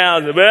calm you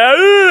down?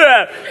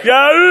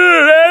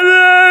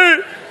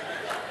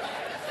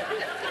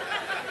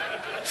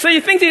 So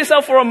you think to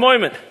yourself for a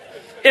moment,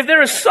 if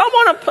there is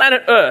someone on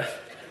planet Earth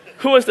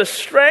who has the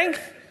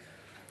strength,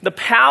 the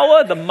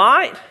power, the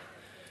might,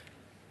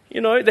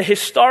 the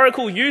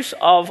historical use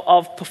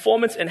of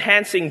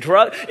performance-enhancing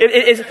drugs,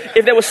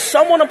 if there was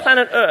someone on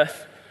planet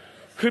Earth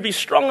who'd be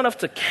strong enough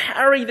to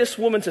carry this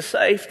woman to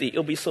safety,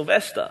 it'll be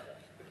Sylvester.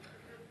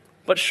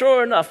 But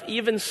sure enough,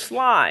 even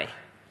Sly,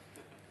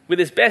 with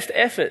his best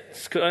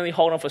efforts, could only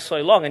hold on for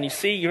so long. And you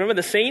remember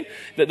the scene?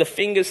 That the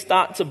fingers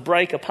start to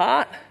break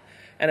apart,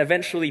 and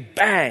eventually,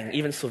 bang,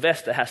 even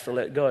Sylvester has to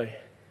let go.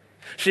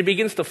 She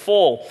begins to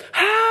fall.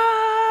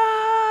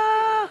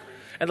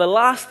 And the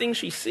last thing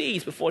she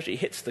sees before she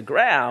hits the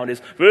ground is,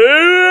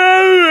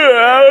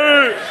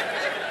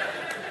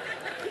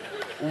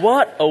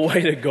 what a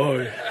way to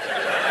go.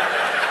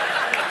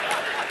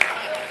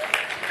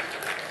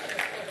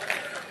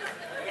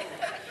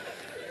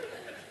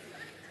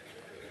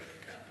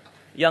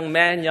 Young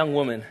man, young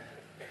woman.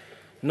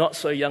 Not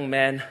so young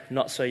man,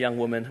 not so young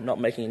woman. I'm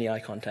not making any eye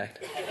contact.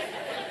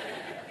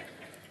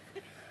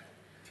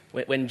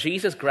 When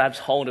Jesus grabs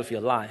hold of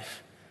your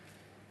life,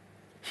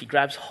 he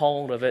grabs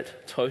hold of it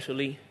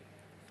totally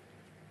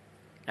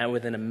and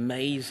with an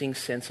amazing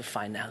sense of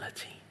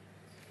finality.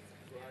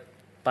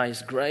 By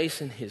his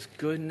grace and his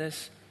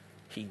goodness,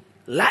 he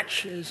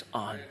latches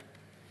on.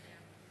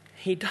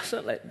 He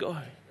doesn't let go.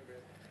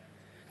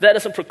 That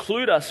doesn't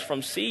preclude us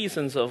from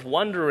seasons of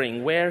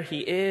wondering where he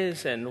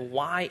is and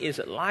why is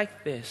it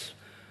like this.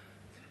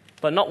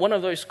 But not one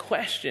of those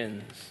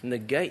questions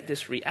negate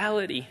this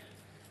reality.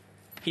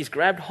 He's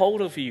grabbed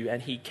hold of you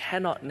and he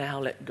cannot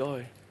now let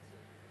go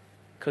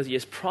because he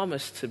has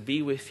promised to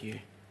be with you,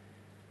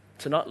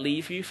 to not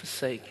leave you,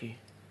 forsake you.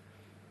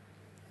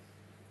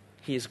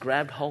 He has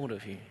grabbed hold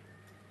of you.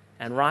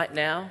 And right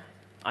now,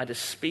 I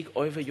just speak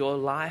over your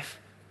life,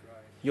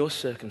 your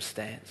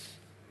circumstance,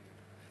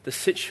 the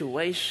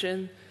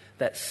situation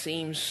that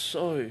seems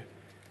so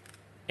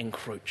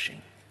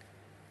encroaching.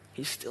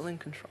 He's still in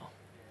control.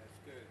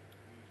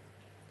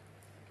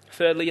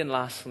 Thirdly and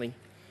lastly,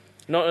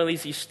 not only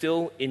is he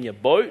still in your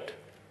boat,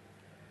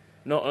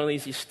 not only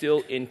is he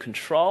still in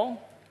control,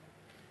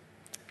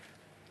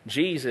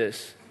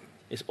 Jesus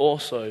is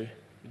also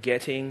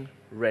getting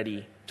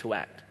ready to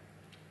act.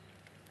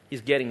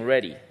 He's getting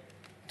ready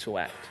to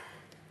act.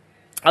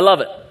 I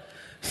love it.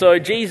 So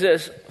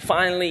Jesus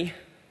finally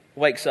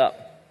wakes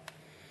up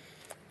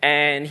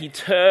and he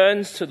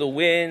turns to the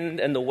wind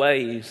and the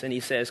waves and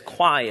he says,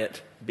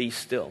 "Quiet, be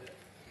still."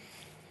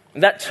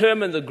 And that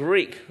term in the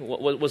Greek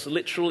was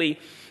literally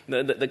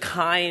the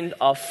kind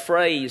of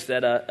phrase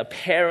that a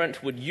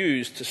parent would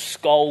use to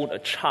scold a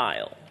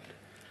child.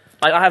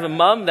 Like I have a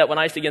mum that when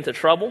I used to get into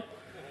trouble,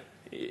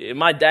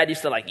 my dad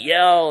used to like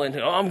yell and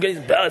I'm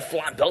getting belts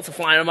are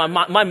flying. And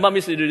my mum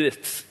used to do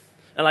this.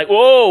 And like,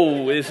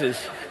 whoa,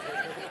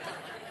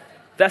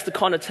 that's the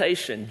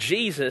connotation.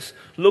 Jesus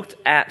looked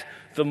at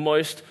the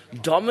most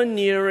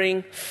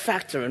domineering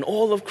factor in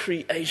all of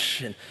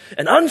creation,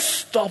 an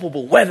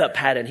unstoppable weather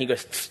pattern. He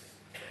goes, tss,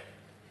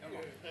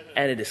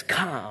 and it is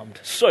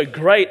calmed. So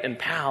great and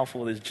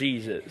powerful is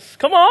Jesus.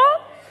 Come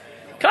on.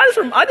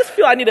 I just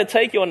feel I need to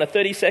take you on a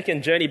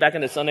 30-second journey back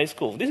into Sunday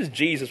school. This is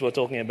Jesus we're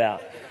talking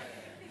about.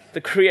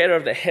 The creator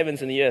of the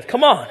heavens and the earth.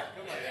 Come on.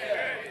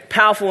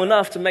 Powerful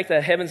enough to make the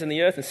heavens and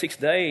the earth in 6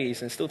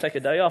 days and still take a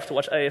day off to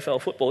watch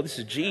AFL football. This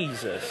is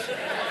Jesus.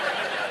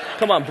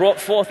 Come on, brought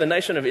forth the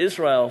nation of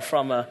Israel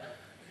from a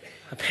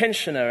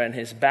pensioner and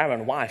his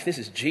barren wife. This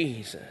is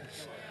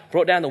Jesus.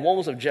 Brought down the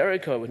walls of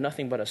Jericho with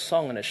nothing but a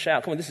song and a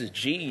shout. Come on, this is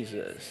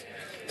Jesus.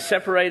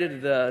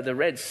 Separated the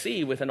Red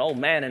Sea with an old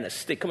man and a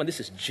stick. Come on, this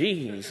is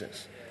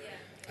Jesus.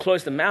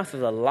 Close the mouth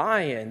of the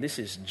lion. This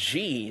is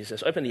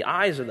Jesus. Open the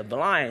eyes of the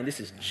blind. This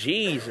is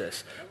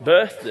Jesus.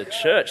 Birth the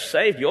church.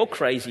 Save your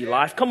crazy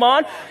life. Come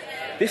on.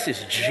 This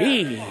is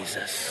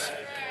Jesus.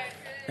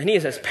 And he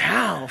is as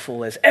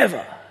powerful as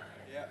ever.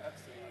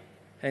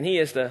 And he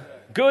has the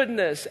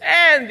goodness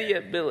and the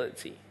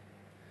ability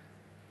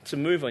to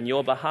move on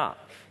your behalf.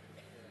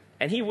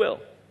 And he will.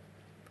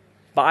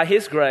 By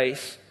his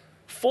grace,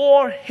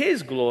 for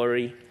his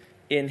glory,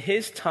 in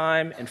his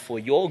time and for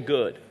your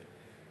good.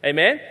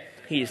 Amen?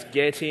 He is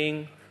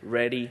getting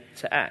ready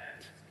to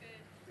act.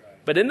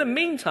 But in the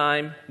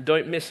meantime,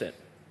 don't miss it.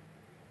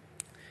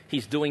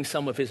 He's doing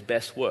some of his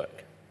best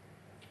work.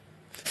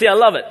 See, I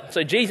love it.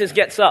 So Jesus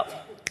gets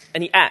up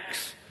and he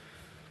acts.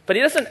 But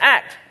he doesn't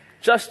act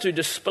just to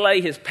display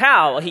his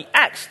power. He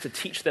acts to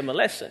teach them a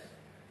lesson.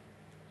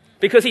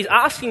 Because he's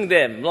asking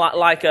them,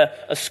 like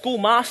a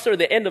schoolmaster at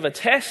the end of a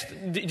test,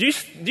 do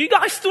you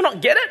guys still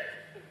not get it?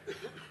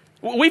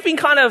 We've been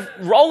kind of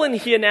rolling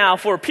here now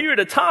for a period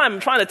of time,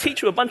 trying to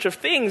teach you a bunch of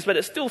things, but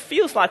it still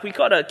feels like we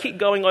got to keep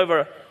going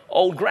over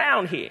old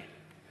ground here.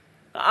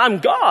 I'm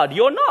God,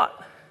 you're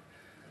not.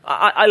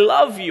 I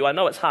love you. I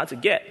know it's hard to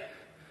get,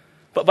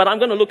 but I'm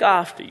going to look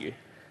after you.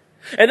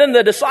 And then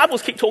the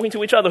disciples keep talking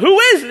to each other. Who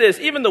is this?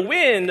 Even the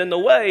wind and the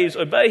waves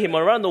obey him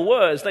or run the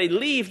words. They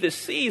leave this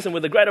season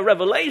with a greater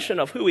revelation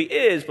of who he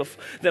is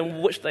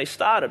than which they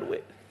started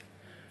with.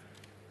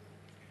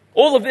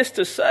 All of this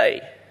to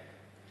say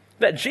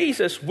that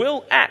Jesus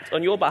will act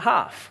on your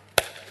behalf.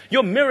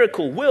 Your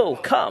miracle will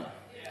come.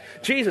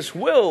 Jesus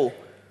will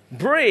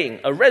bring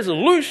a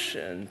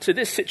resolution to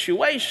this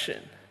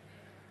situation.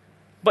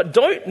 But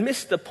don't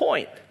miss the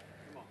point.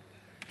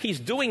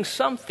 He's doing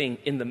something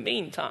in the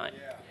meantime.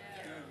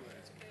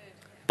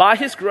 By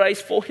his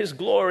grace, for his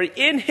glory,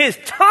 in his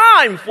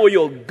time for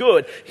your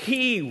good,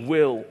 he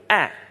will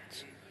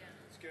act.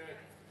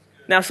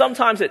 Now,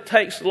 sometimes it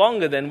takes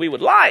longer than we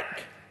would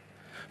like.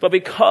 But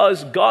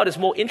because God is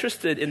more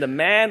interested in the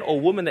man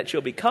or woman that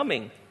you're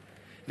becoming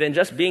than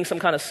just being some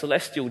kind of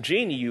celestial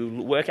genie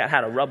you work out how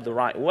to rub the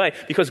right way,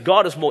 because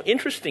God is more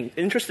interested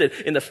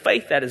in the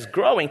faith that is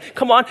growing,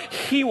 come on,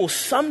 he will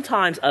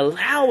sometimes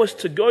allow us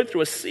to go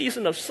through a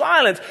season of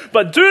silence.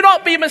 But do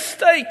not be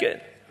mistaken.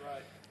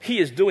 He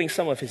is doing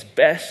some of his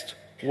best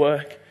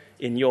work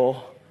in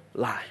your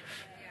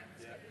life.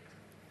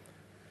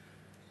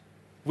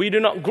 We do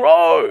not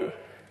grow.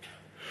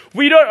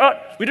 We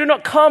do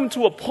not come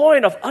to a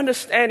point of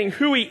understanding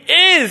who he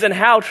is and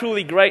how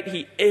truly great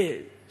he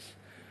is.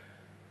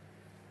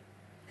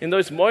 In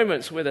those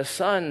moments where the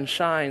sun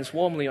shines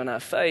warmly on our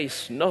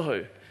face,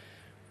 no.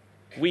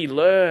 We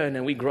learn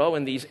and we grow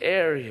in these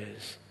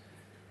areas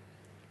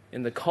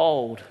in the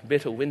cold,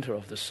 bitter winter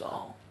of the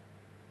soul.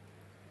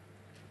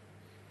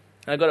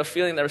 And I've got a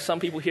feeling there are some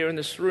people here in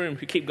this room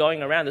who keep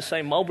going around the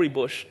same mulberry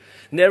bush,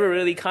 never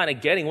really kind of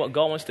getting what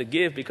God wants to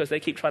give because they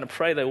keep trying to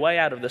pray their way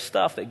out of the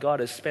stuff that God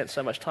has spent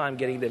so much time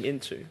getting them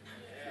into.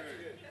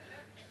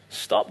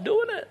 Stop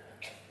doing it.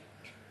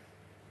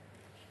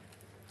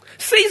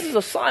 Seasons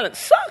of silence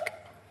suck.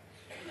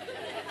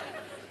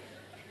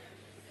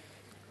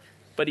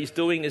 But he's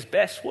doing his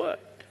best work.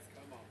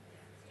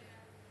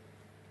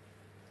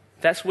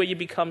 That's where you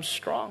become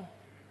strong.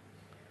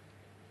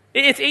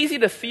 It's easy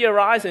to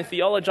theorize and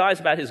theologize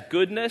about his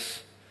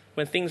goodness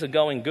when things are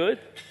going good,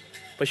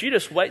 but you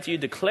just wait till you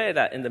declare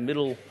that in the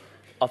middle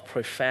of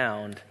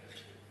profound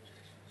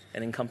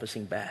and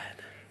encompassing bad.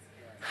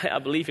 I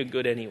believe you're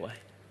good anyway.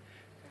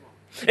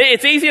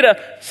 It's easy to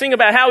sing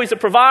about how he's a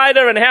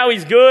provider and how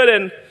he's good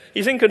and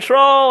he's in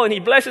control and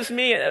he blesses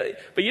me,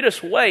 but you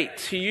just wait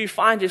till you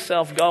find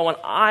yourself going,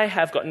 I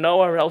have got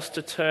nowhere else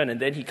to turn, and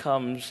then he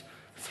comes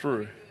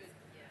through.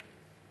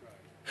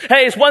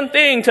 Hey, it's one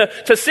thing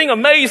to sing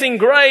Amazing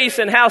Grace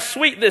and how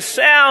sweet this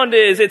sound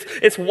is.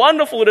 It's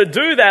wonderful to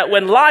do that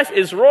when life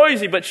is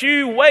rosy, but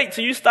you wait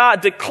till you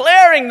start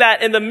declaring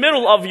that in the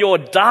middle of your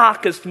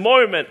darkest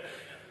moment.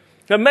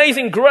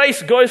 Amazing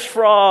Grace goes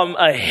from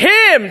a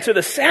hymn to the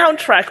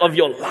soundtrack of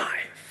your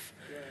life.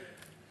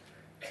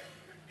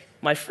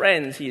 My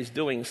friends, he is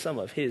doing some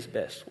of his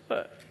best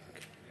work.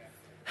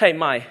 Hey,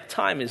 my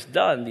time is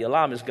done. The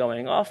alarm is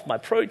going off. My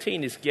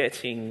protein is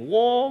getting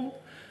warm.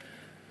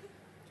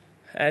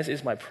 As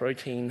is my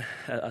protein,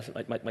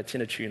 my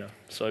tin of tuna.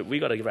 So we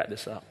got to wrap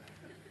this up.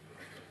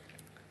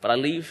 But I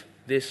leave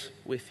this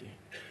with you.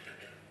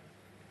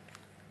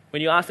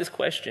 When you ask this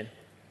question,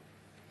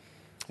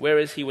 where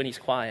is he when he's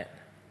quiet?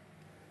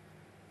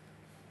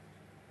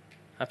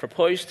 I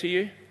propose to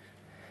you,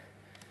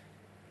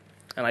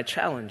 and I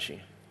challenge you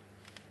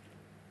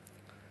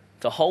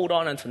to hold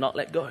on and to not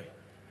let go.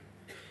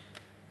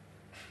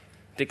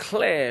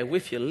 Declare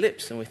with your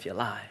lips and with your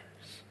lives.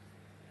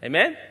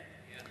 Amen?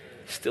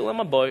 He's still in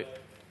my boat.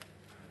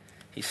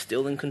 He's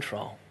still in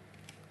control.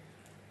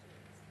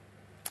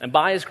 And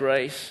by his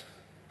grace,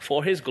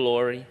 for his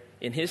glory,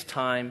 in his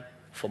time,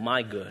 for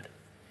my good,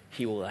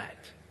 he will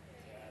act.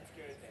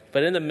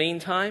 But in the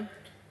meantime,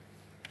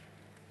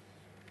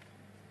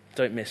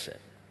 don't miss it.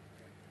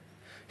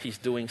 He's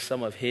doing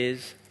some of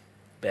his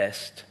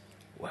best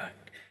work.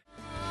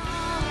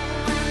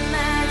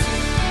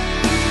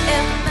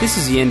 This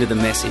is the end of the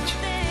message.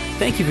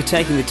 Thank you for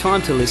taking the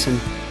time to listen,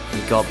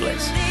 and God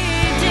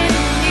bless.